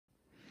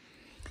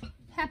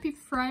Happy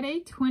Friday,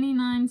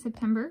 29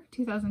 September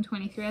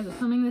 2023. As I'm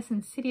filming this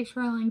in the city of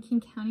Shoreline,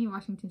 King County,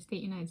 Washington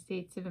State, United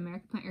States of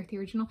America. Plant Earth, the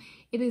original.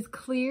 It is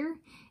clear,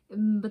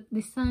 but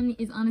the sun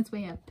is on its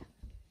way up.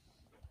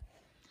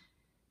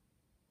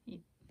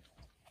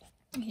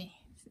 Okay.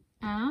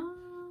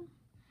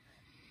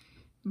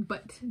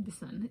 But the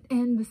sun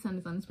is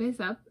on its way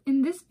up.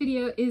 And this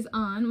video is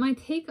on my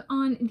take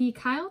on the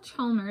Kyle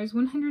Chalmers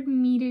 100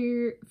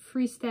 meter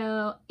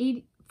freestyle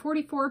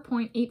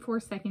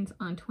 44.84 seconds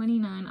on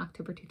 29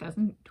 October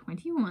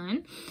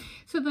 2021.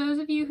 So those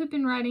of you who've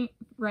been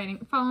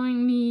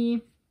following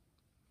me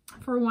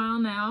for a while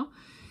now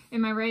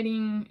in my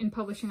writing and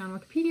publishing on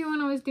Wikipedia when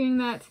I was doing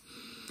that,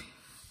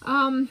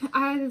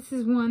 this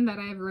is one that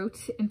I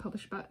wrote and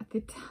published about at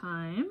the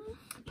time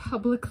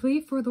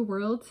publicly for the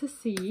world to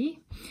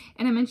see,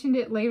 and I mentioned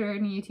it later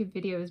in a YouTube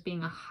video as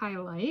being a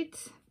highlight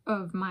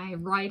of my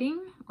writing,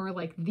 or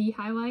like the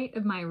highlight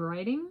of my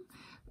writing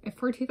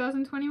for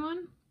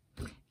 2021,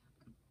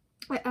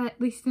 at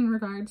least in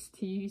regards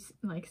to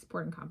like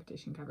sport and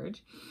competition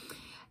coverage.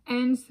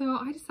 And so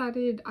I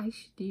decided I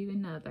should do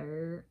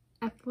another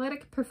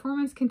athletic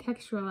performance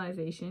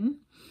contextualization,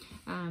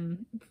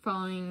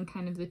 following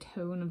kind of the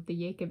tone of the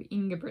Jakob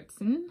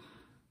Ingebrigtsen,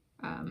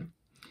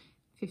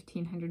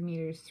 1500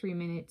 meters, 3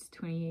 minutes,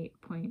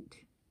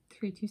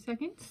 28.32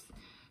 seconds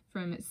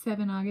from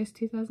 7 August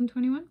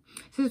 2021.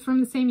 So it's from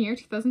the same year,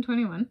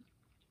 2021.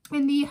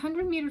 And the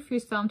 100 meter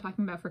freestyle I'm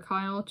talking about for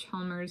Kyle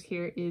Chalmers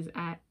here is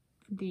at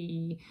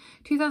the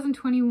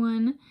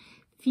 2021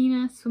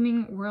 FINA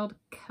Swimming World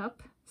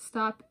Cup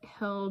stop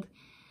held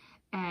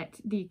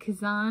at the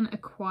Kazan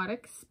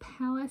Aquatics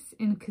Palace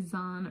in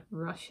Kazan,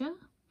 Russia.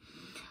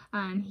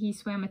 And he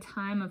swam a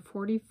time of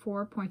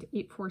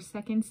 44.84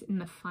 seconds in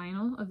the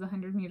final of the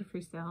 100 meter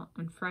freestyle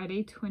on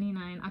Friday,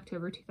 29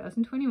 October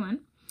 2021.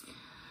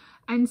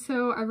 And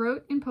so I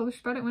wrote and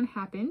published about it when it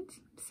happened.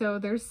 So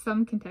there's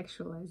some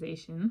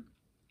contextualization.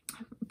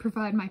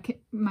 Provide my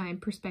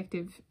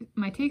perspective,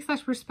 my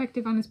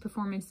take/perspective on his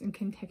performance, and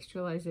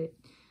contextualize it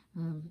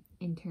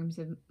in terms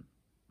of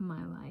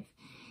my life.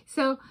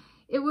 So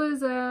it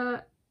was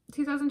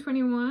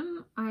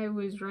 2021. I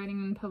was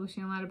writing and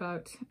publishing a lot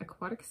about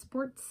aquatic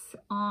sports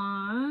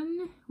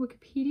on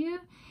Wikipedia,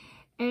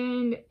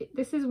 and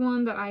this is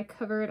one that I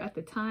covered at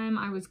the time.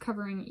 I was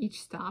covering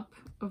each stop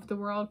of the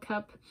World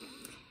Cup,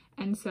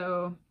 and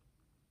so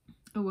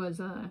it was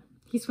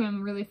he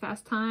swam really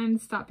fast time the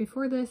stop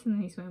before this, and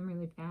then he swam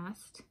really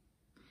fast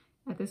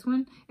at this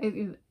one.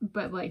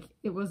 But like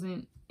it was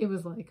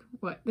like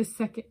what,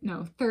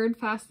 the third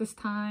fastest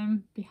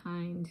time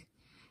behind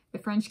the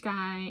French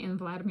guy and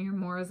Vladimir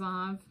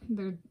Morozov,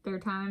 their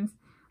times.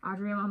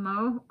 Audrey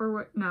Lameau, or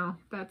what? No,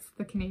 that's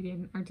the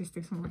Canadian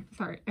artistic swimmer.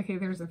 Sorry. Okay,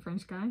 there's a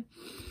French guy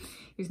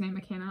whose name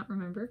I cannot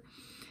remember.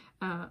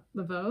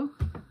 Laveau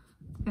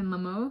and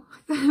Lameau.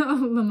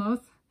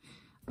 Lamoth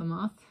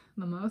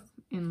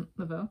and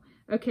Laveau.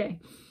 Okay.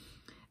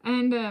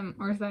 And,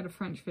 or is that a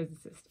French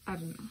physicist? I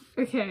don't know.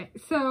 Okay,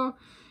 so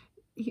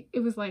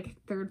it was like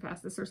third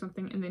fastest or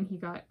something, and then he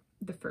got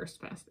the first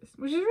fastest,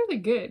 which is really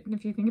good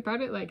if you think about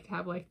it. Like, to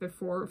have like the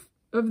four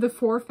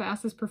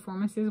fastest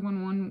performances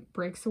when one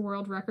breaks a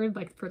world record,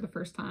 like for the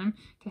first time,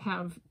 to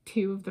have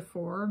 2 of the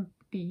 4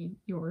 be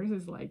yours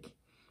is like,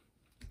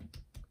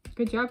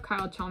 good job,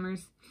 Kyle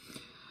Chalmers.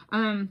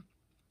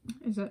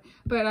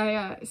 But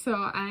I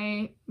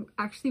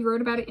actually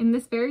wrote about it in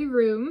this very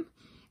room,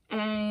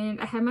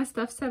 and I had my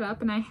stuff set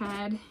up, and I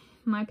had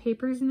my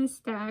papers in a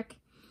stack,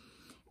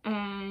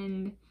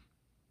 and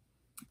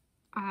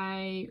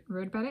I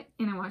wrote about it,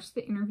 and I watched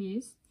the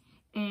interviews.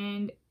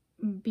 And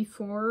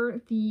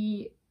before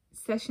the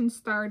session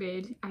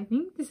started, I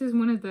think this is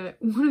one of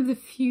the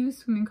few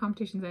swimming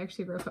competitions I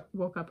actually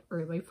woke up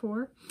early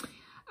for,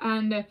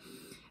 and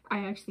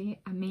I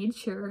made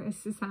sure,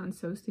 this sounds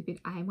so stupid,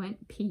 I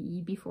went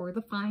pee before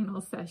the final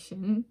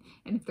session,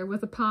 and if there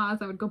was a pause,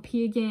 I would go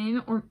pee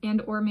again, or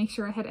make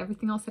sure I had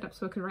everything all set up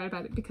so I could write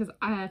about it, because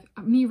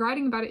me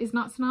writing about it is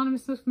not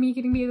synonymous with me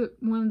getting to be the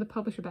one to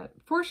publish about it.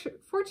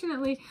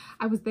 Fortunately,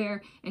 I was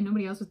there, and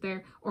nobody else was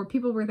there, or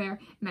people were there,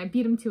 and I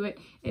beat him to it,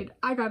 and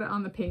I got it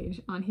on the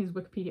page on his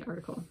Wikipedia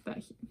article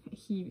that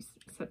he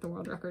set the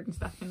world record and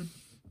stuff, and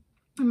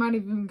I might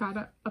have even got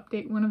to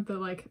update one of the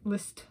like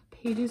list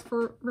pages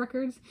for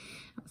records.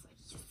 I was like,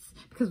 yes,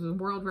 because it was a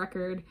world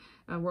record,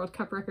 a World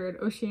Cup record,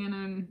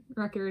 Oceanian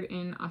record,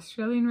 and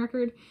Australian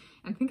record.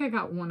 And I think I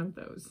got one of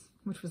those,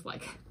 which was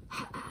like,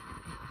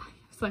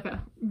 it's like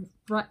a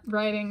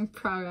writing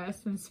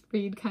progress and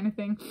speed kind of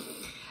thing.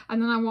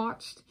 And then I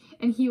watched,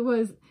 and he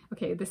was,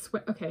 okay,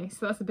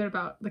 so that's a bit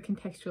about the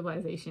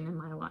contextualization in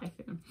my life.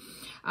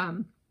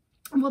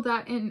 Well,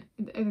 that and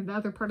the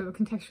other part of the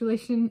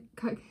contextualization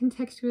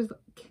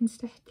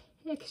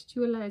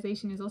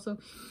is also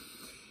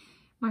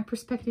my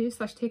perspective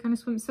 / take on a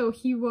swim. So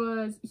he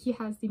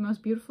has the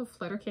most beautiful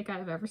flutter kick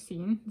I've ever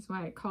seen. That's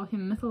why I call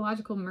him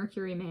mythological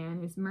Mercury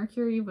man. His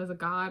Mercury was a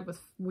god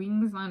with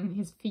wings on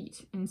his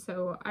feet, and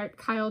so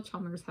Kyle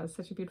Chalmers has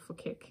such a beautiful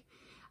kick.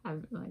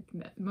 like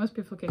the most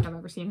beautiful kick I've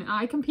ever seen. And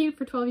I competed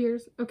for 12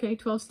 years. Okay,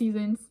 12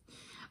 seasons.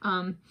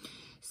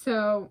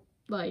 So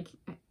like,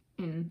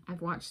 and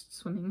I've watched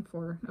swimming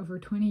for over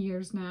 20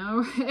 years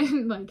now.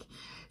 And like,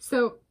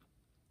 so,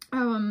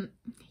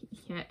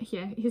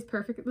 yeah, his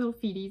perfect little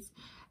feeties.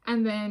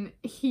 And then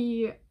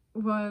he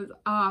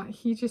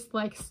just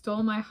like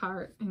stole my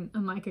heart in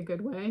like a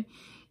good way.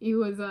 It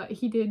was,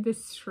 he did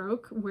this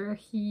stroke where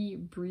he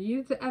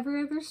breathed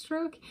every other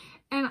stroke,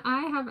 and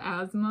I have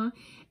asthma,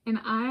 and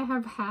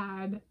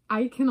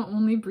I can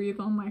only breathe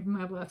on like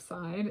my left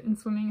side in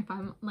swimming. If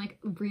I'm like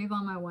breathe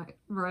on my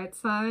right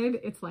side,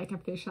 it's like a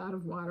fish out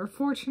of water.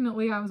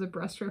 Fortunately, I was a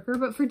breaststroker,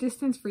 but for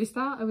distance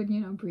freestyle, I would,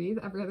 you know, breathe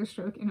every other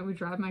stroke, and it would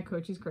drive my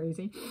coaches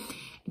crazy.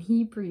 And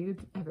he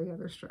breathed every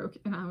other stroke,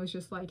 and I was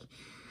just like,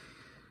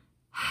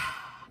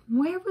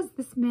 where was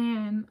this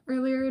man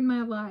earlier in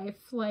my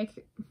life?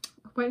 Like,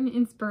 what an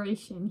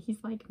inspiration.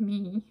 He's like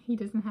me. He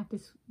doesn't have to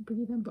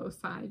breathe on both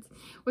sides,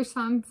 which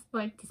sounds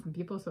like to some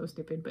people so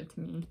stupid, but to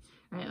me,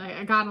 right? Like,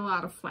 I got a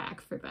lot of flack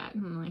for that.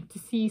 And like, to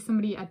see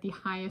somebody at the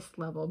highest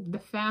level, the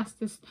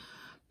fastest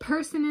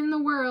person in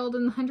the world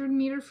in the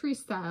 100-meter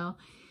freestyle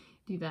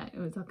do that, it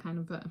was a kind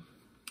of a,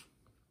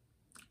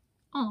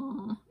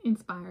 aw,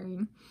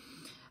 inspiring.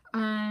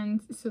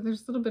 And so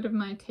there's a little bit of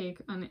my take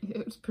on it.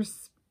 It was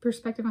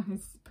perspective on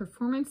his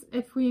performance.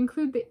 If we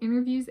include the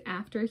interviews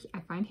after, I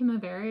find him a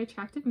very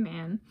attractive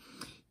man.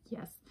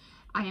 Yes.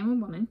 I am a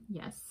woman.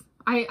 Yes.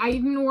 I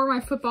even wore my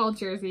football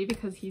jersey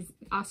because he's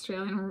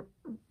Australian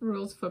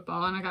rules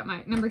football, and I got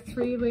my number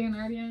 3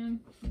 Leonhardi on.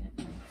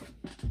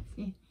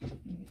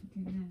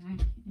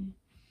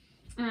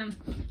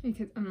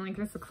 Because I'm like,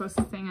 that's the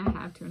closest thing I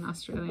have to an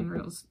Australian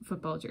rules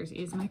football jersey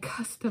is my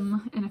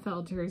custom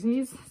NFL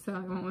jerseys. So I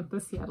went with the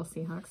Seattle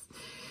Seahawks.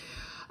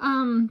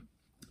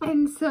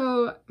 And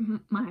so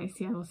my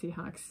Seattle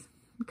Seahawks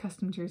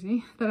custom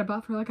jersey that I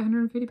bought for like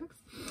 150 bucks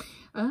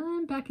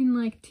back in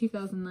like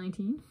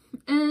 2019.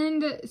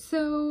 And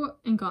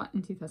got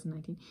in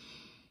 2019.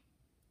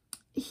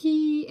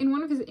 He, in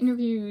one of his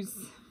interviews,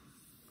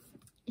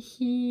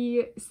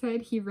 he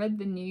said he read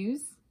the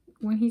news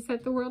when he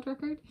set the world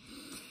record.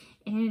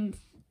 And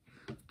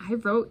I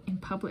wrote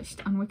and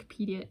published on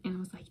Wikipedia, and I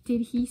was like,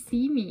 did he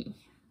see me?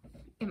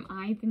 Am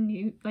I the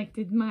news? Like,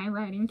 did my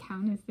writing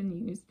count as the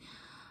news?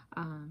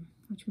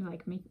 Which would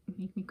like make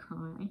me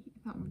cry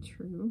if that were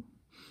true.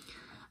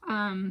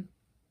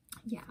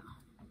 Yeah,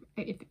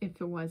 if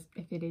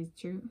it is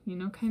true, you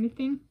know, kind of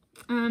thing.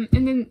 And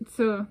then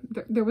so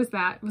there was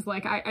that. It was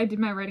like I did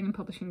my writing and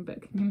publishing,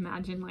 but can you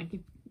imagine like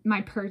if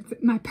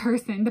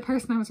the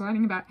person I was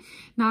writing about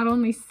not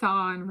only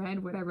saw and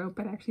read what I wrote,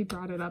 but actually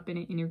brought it up in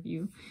an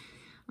interview.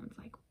 I was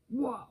like,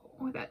 whoa,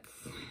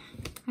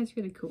 that's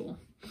really cool.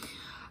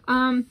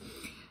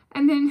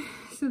 And then,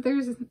 so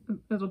there's a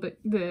little bit,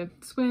 the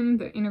swim,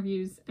 the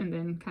interviews, and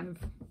then kind of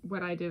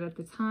what I did at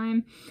the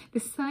time. The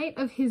site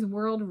of his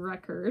world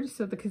record,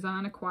 so the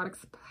Kazan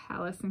Aquatics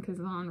Palace in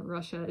Kazan,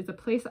 Russia, is a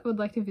place I would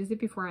like to visit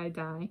before I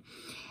die.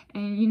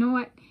 And you know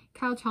what,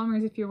 Kyle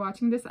Chalmers, if you're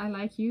watching this, I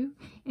like you.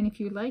 And if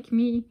you like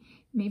me,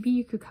 maybe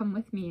you could come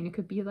with me, and it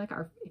could be like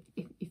our,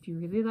 if you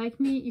really like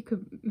me,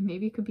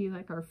 maybe it could be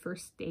like our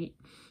first date,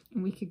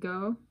 and we could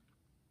go,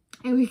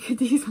 and we could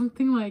do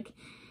something like,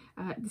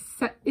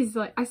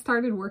 I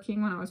started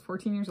working when I was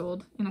 14 years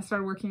old, and I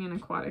started working in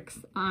aquatics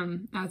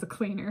as a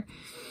cleaner,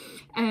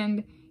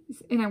 and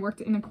I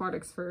worked in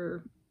aquatics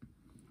for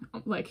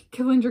like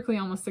calendrically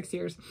almost 6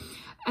 years,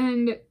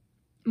 and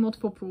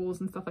multiple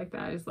pools and stuff like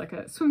that, as like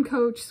a swim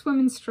coach, swim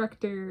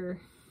instructor,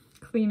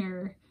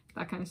 cleaner,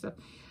 that kind of stuff.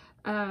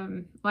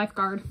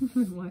 Lifeguard.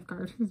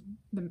 Lifeguard is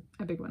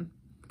a big one,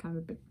 kind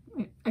of a big,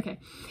 okay.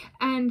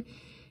 And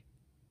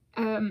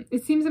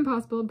it seems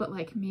impossible, but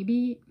like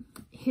maybe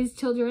his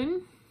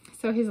children,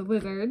 so his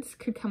lizards,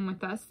 could come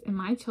with us, and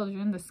my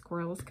children, the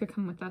squirrels, could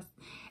come with us,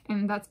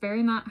 and that's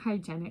very not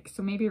hygienic.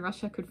 So maybe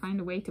Russia could find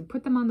a way to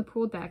put them on the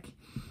pool deck,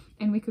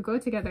 and we could go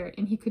together,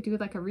 and he could do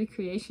like a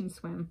recreation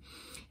swim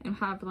and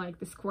have like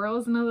the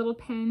squirrels in a little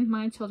pen,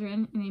 my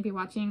children, and they'd be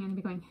watching and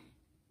be going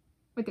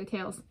with their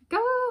tails, go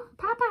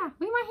Papa,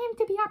 we want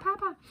him to be our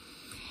Papa.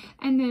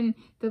 And then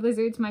the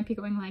lizards might be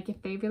going like,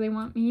 if they really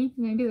want me,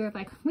 maybe they're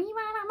like, we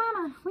want our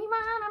mama, we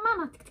want our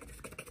mama.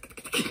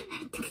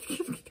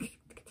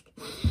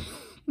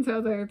 And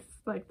so there's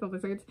like the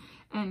lizards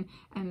and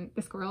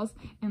the squirrels,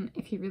 and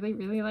if he really,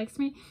 really likes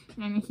me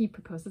and he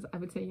proposes, I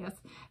would say yes.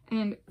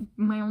 And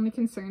my only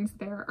concerns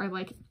there are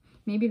like,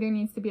 maybe there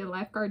needs to be a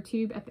lifeguard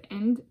tube at the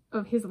end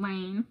of his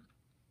lane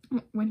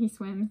when he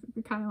swims,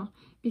 Kyle,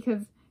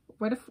 because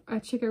what if a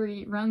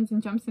chicory runs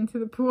and jumps into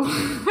the pool?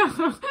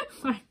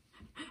 Like,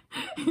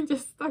 it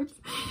just starts,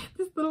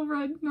 this little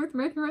red North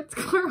American red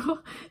squirrel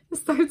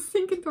just starts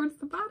sinking towards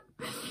the bottom.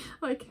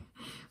 Like,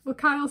 will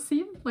Kyle see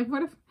him? Like,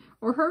 what if,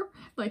 or her?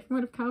 Like,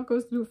 what if Kyle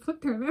goes to do a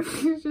flip turn and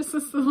there's just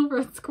this little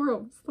red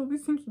squirrel slowly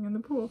sinking in the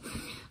pool?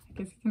 I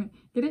guess he's gonna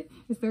get it.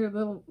 Is there a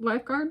little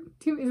lifeguard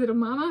too? Is it a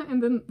mama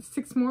and then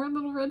 6 more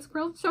little red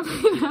squirrels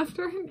jumping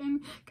after?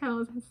 And Kyle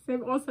has to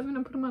save all 7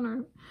 and put them on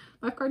our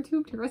lifeguard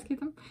tube to rescue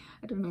them.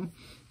 I don't know.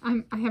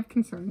 I have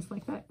concerns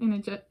like that. In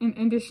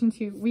addition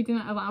to, we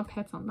didn't allow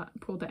pets on the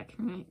pool deck,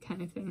 right?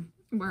 Kind of thing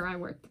where I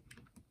worked,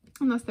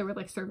 unless they were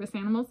like service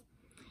animals.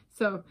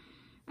 So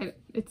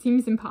it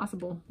seems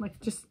impossible,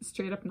 like just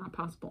straight up not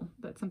possible,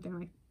 that something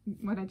like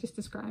what I just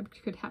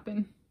described could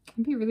happen.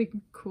 It'd be a really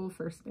cool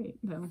first date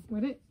though.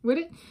 Would it? Would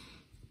it?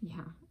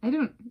 Yeah, I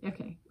don't,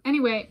 okay.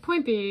 Anyway,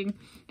 point being,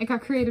 it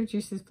got creative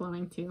juices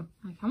flowing too.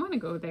 Like, I want to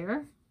go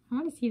there. I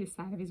want to see the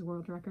side of his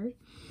world record.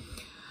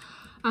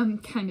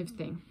 Kind of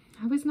thing.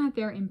 I was not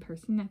there in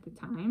person at the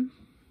time.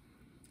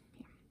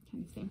 Yeah,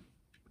 kind of thing.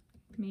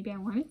 Maybe I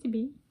wanted to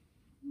be.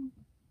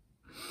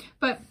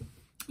 But,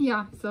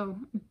 yeah, so,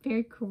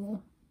 very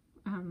cool.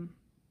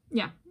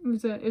 Yeah, it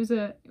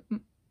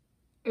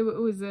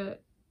was a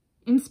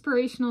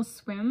inspirational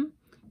swim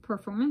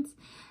performance,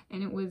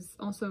 and it was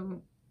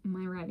also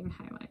my riding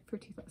highlight for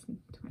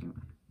 2021.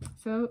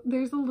 So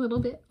there's a little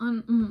bit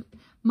on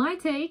my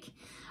take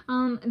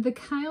on the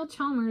Kyle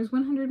Chalmers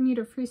 100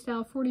 meter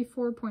freestyle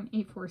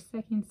 44.84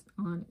 seconds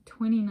on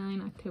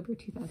 29 October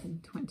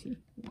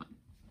 2021.